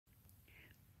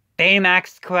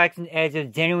Betamax collection as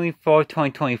of January 4th,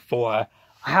 2024.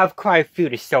 I have quite a few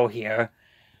to show here.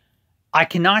 I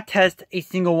cannot test a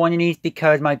single one of these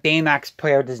because my Betamax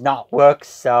player does not work,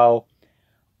 so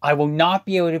I will not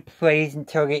be able to play these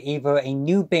until I get either a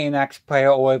new Betamax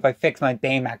player or if I fix my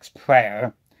Betamax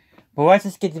player. But let's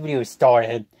just get the video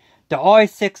started. There are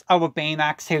 6 other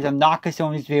Betamax here I'm not going to show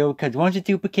in this video because one's a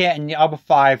duplicate and the other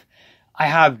 5 I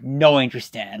have no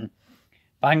interest in.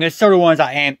 But I'm going to show the ones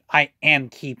I am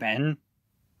keeping.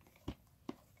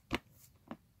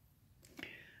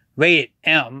 Rated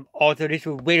M, although this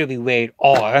will later be rated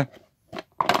R.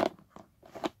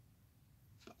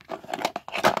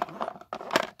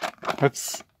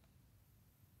 Oops.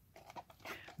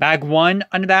 Bag 1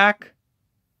 on the back.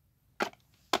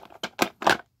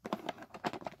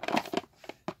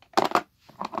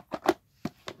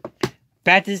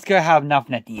 Bet this is going to have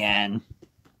nothing at the end.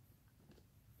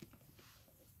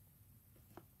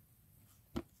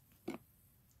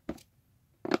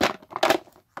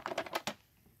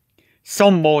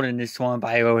 Some mold in this one, but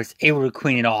I was able to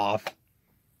clean it off.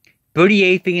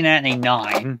 38 figuring that in a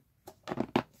 9.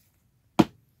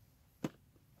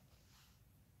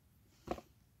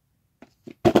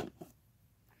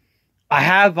 I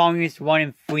have volumes 1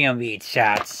 and 3 on these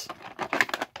chats.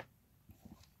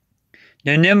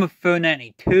 The number 39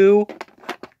 a 2.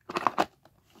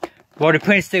 Well, the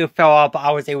print sticker fell off, but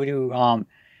I was able to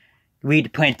read the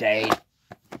print date.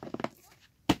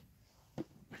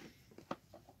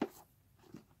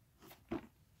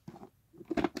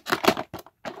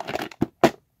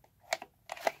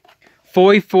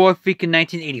 '44 freaking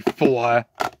 1984.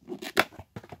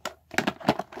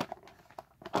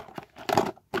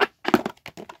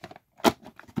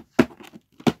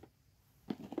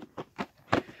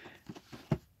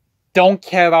 Don't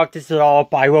care about this at all,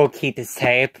 but I will keep this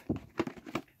tape.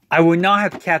 I would not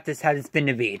have kept this had this been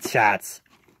the video chats.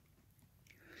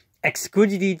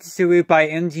 Excluded distributed by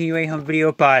MGUA home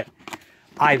video, but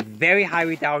I very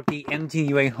highly doubt the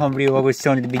MGUA home video was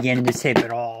shown at the beginning of this tape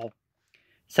at all.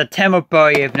 September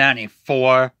 30th,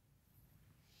 1994.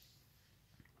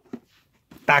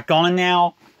 Back on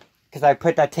now, because I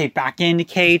put that tape back in the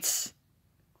case.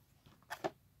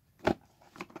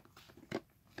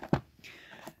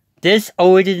 This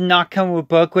always did not come with a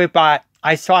booklet, but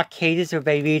I saw cases of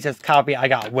a VHS copy I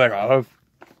got rid of.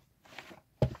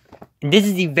 And this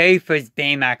is the very first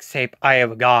Betamax tape I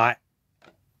ever got.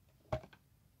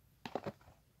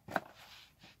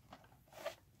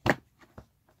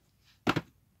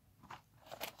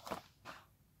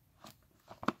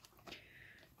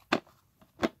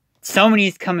 Some of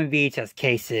these come in VHS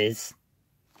cases.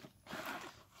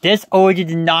 This origin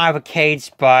did not have a case,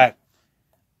 but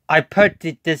I put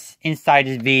this inside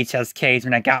this VHS case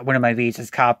when I got one of my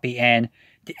VHS copy, and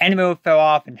the end label fell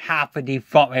off and half of the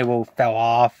front label fell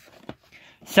off.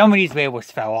 Some of these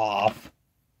labels fell off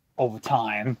over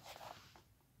time.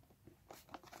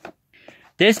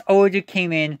 This origin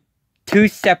came in 2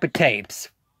 separate tapes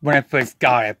when I first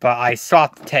got it, but I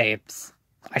swapped the tapes.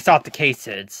 I swapped the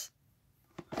cases.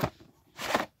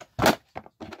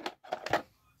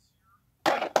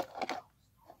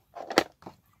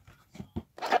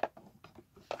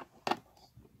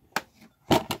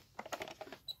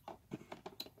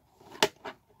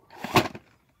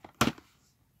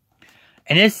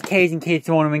 In this case, in case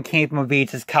the ornament came from a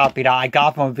VHS copy that I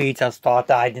got from a VHS store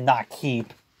that I did not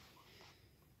keep.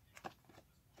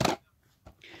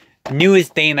 The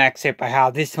newest Betamax tape I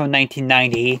have, this is from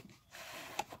 1990.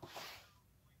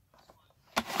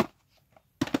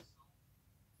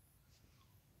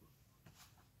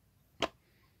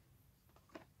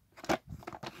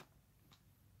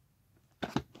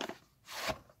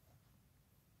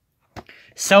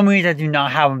 Some of these I do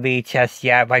not have on VHS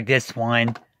yet, like this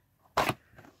one.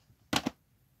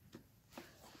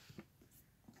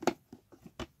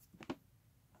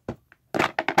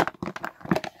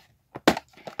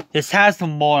 This has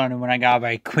some mold on it when I got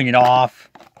ready to clean it off.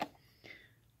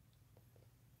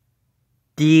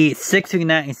 The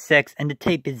 696 and the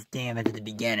tape is damaged at the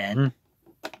beginning.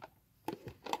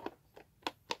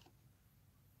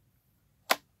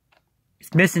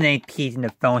 It's missing a piece in the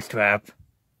phone strap.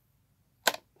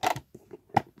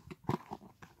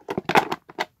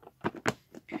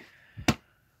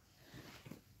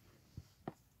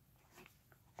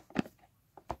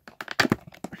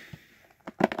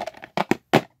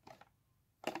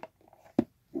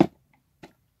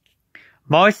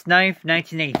 March 9th,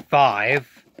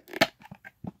 1985.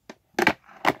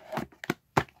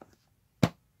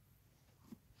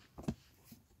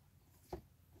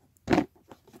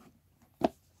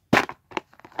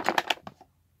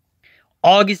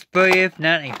 August 30th,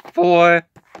 1984.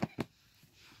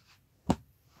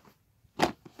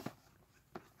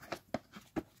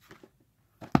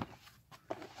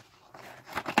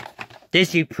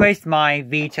 This replaced my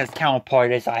VHS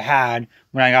counterpart as I had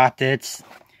when I got this.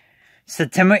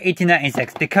 September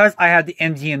 1896, because I have the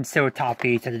MGM silver top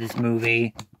piece of this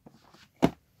movie.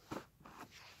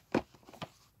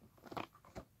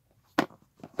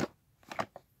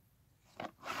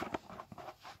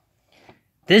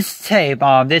 This tape,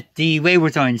 the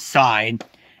labels are inside.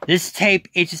 This tape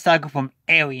is a cycle from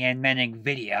Alien Manic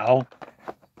Video.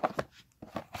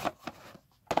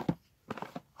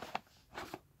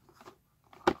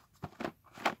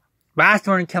 Last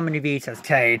one to come in the VHS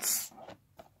tapes.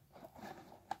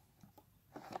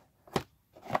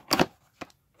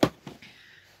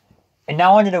 And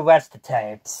now onto the rest of the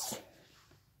tapes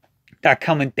that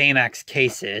come in Betamax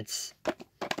cases.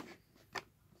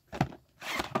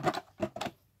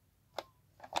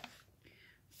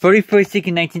 '31st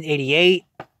in 1988.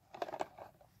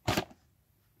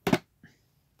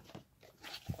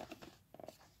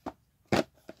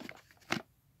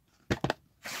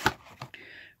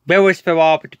 Railroads fell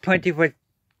off, but the printing was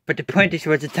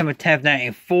September 10th,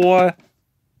 1984.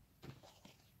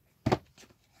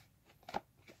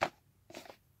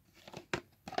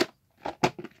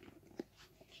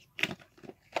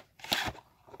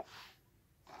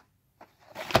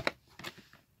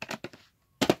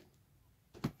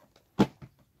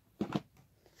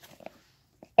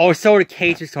 Also, the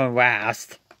case was going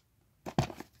last.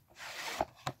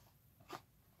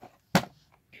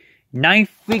 9th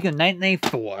week of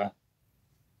 1994.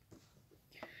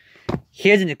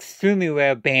 Here's an extremely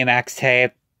rare Betamax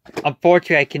tape.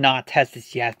 Unfortunately, I cannot test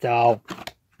this yet, though.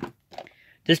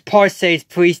 This part says,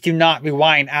 please do not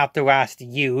rewind after last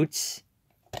use.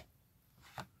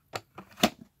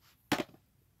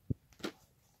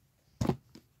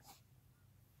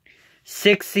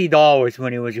 $60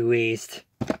 when it was released.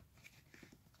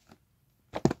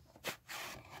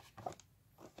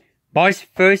 March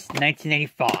 1st,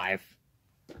 1985.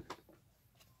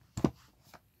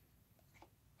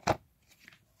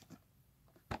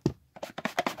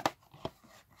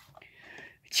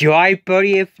 July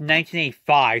 30th,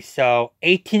 1985. So,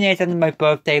 18 days after my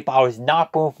birthday, but I was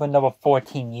not born for another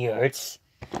 14 years.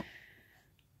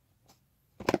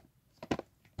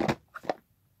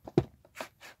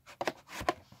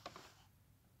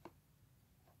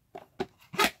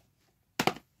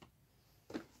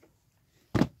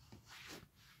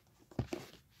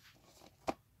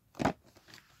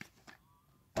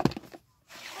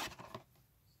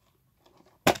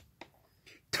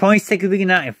 '22nd week of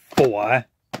 1994.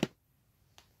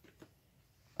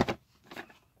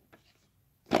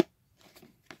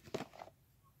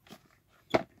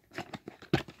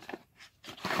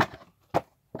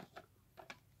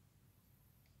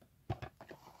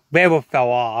 Railroad fell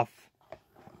off.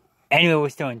 Anyway, we're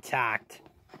still intact.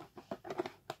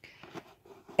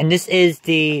 And this is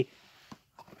the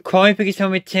Coin Figures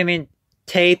Home Entertainment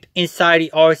tape inside the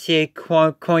RCA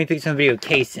Coin Figures Home Video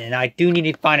casing. And I do need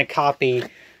to find a copy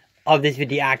of this with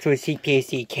the actual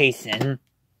CPAC casing.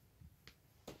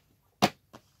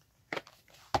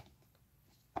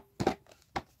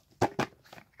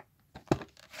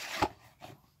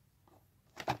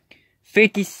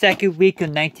 '52nd week of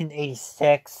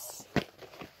 1986.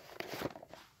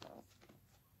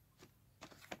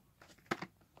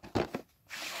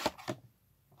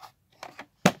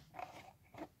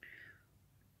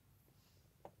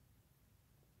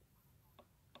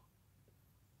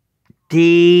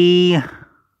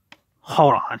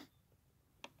 Hold on.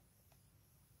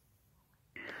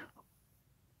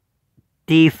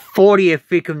 The 40th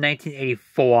week of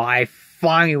 1984. I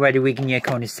finally read the weekend year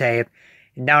code to save.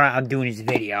 And now that I'm doing this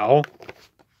video.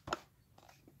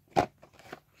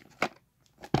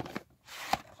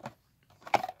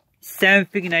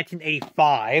 '7th week of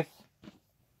 1985.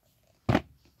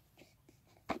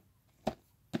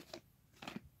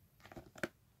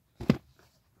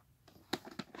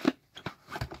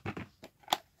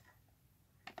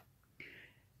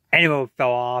 Anyway,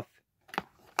 fell off.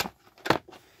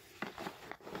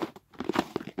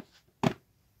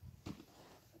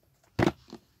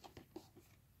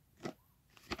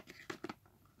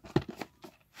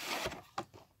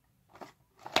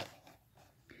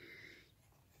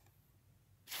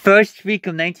 First week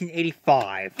of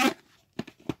 1985.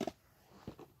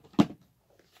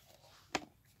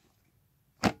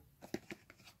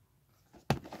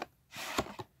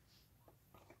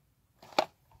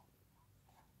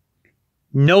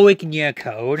 No weekend year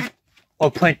code,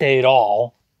 or print date at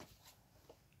all.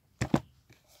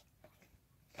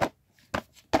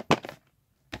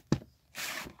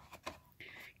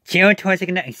 January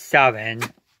 22nd, 1997.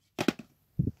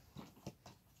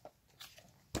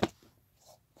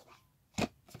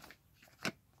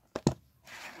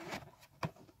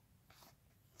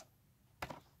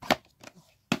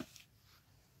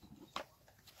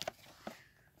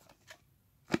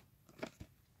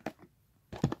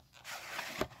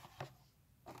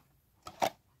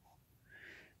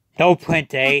 No print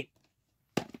date.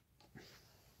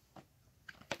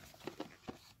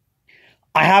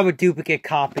 I have a duplicate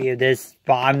copy of this,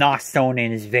 but I'm not showing it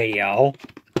in this video.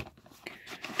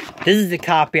 This is the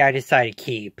copy I decided to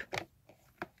keep.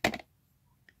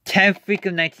 10th week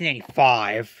of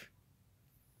 1985.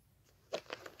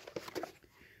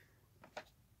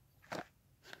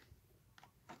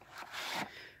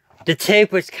 The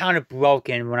tape was kind of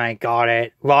broken when I got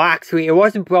it. Well, actually, it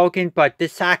wasn't broken, but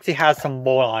this actually has some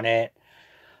mold on it.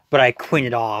 But I cleaned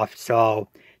it off, so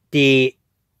this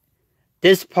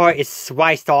part is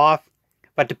sliced off,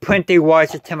 but the print date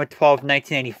was September 12th,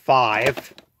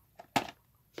 1985.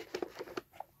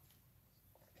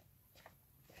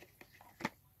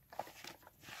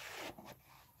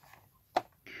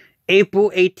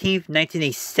 April 18th,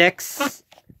 1986.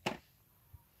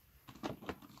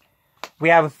 We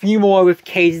have a few more with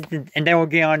cases, and then we'll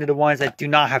get on to the ones that do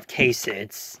not have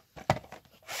cases.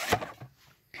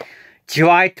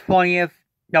 July 10th,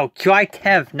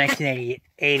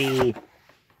 1988.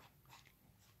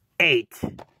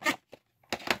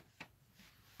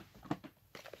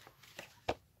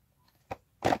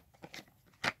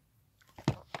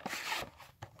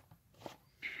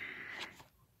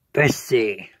 Let's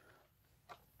see.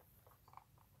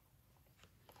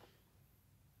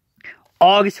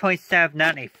 August 27th,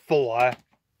 1984.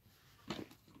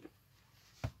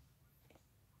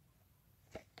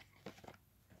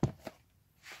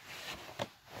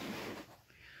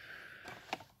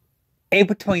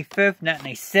 April 25th,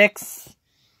 1996.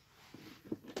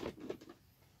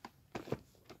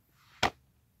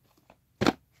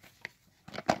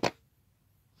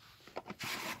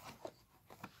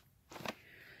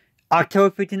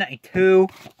 October 15th, 1992.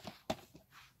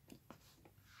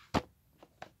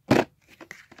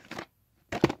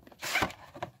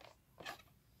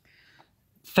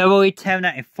 February 10th,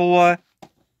 1994.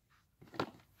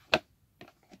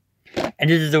 And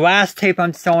this is the last tape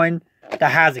I'm showing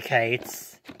that has a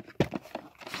case.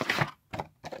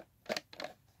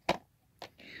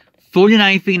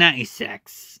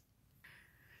 49/3/96.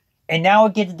 And now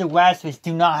we'll get to the rest which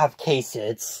do not have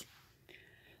cases.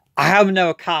 I have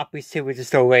another copy, so we'll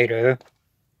just go later.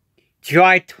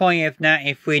 July 20th,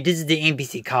 1993. This is the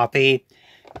NBC copy.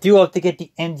 Do hope to get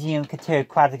the MGM Considered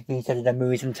Classic feature of the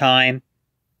movie sometime.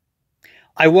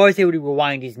 I was able to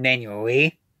rewind these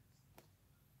manually.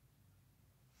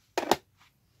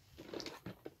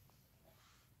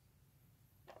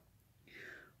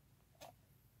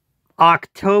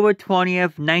 October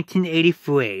 20th,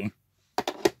 1983.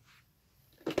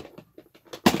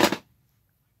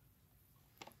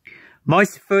 March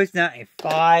 1st,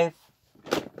 1995.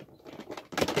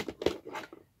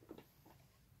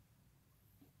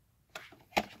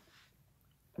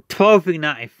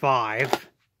 $12.95.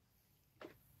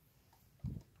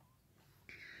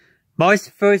 March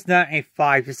 1st,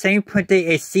 1985. The same print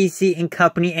date as CC and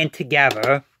Company and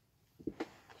Together.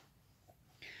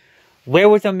 Where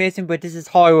was I missing? But this is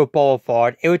Hollywood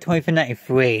Boulevard. April 25th,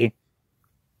 1993.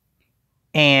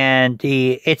 And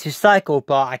it's recycled,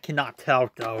 but I cannot tell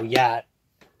though yet.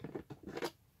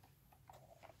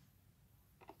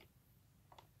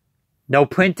 No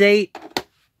print date.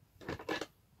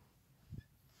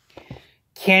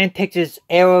 Canon Pictures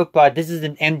era, but this is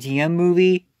an MGM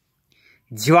movie.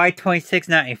 July 26th,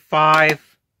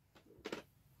 1995.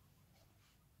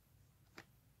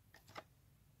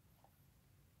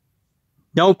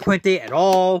 No print date at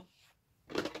all.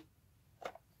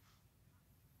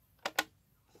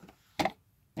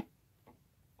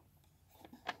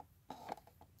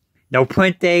 No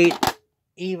print date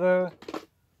either.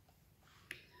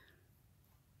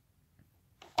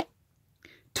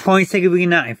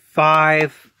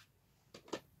 22/3/1995.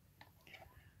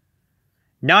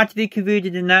 Not to be confused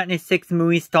with the 1996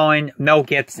 movie starring Mel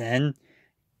Gibson.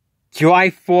 July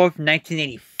 4th,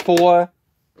 1984.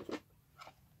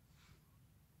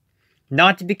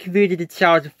 Not to be confused with the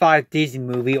Charles V Disney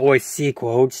movie or its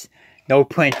sequels. No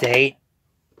print date.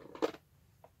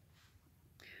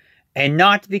 And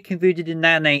not to be confused with the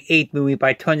 1998 movie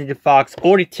by 20th Fox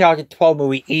or the Charles XII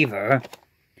movie either.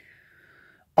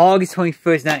 August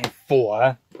 21st,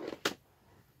 1994.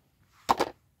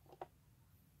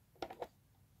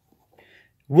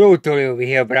 Real dirty over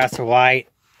here, but that's alright.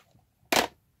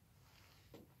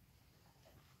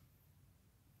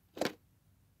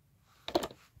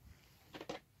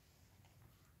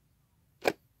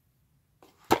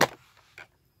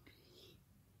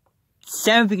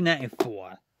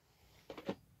 $7.94.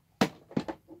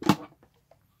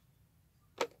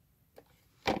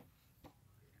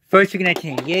 First week in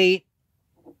 1988.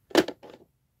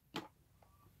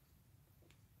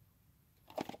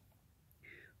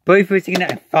 Boyfriend's looking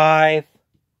at 5.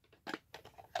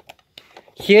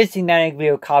 Here's the 90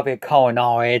 video copy of Colin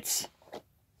It's.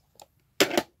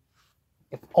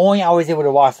 If only I was able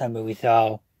to watch that movie,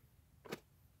 though.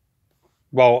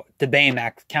 Well, the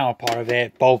Betamax counterpart of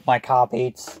it, both my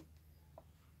copies.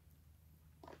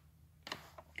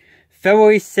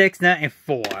 February 6,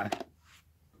 1994.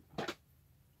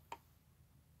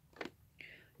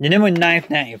 November 9th,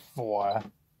 1994.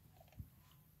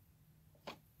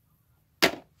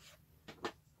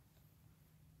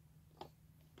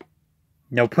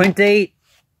 No print date.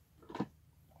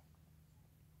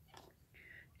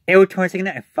 April 22nd,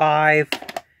 1995.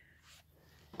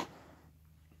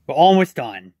 We're almost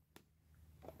done.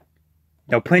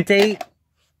 No print date.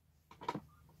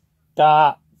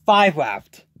 5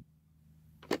 left.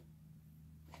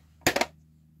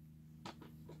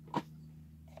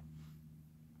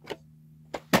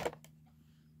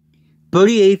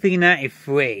 Buddy 8th,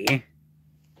 93.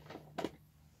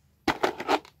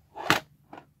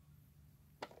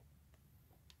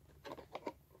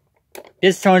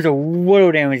 This song's a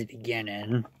little damage at the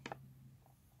beginning.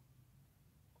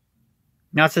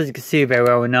 Not so you can see very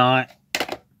well or not.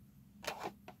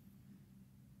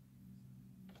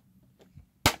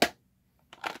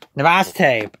 The last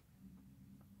tape.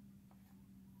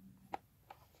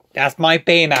 That's my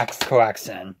Betamax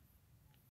collection.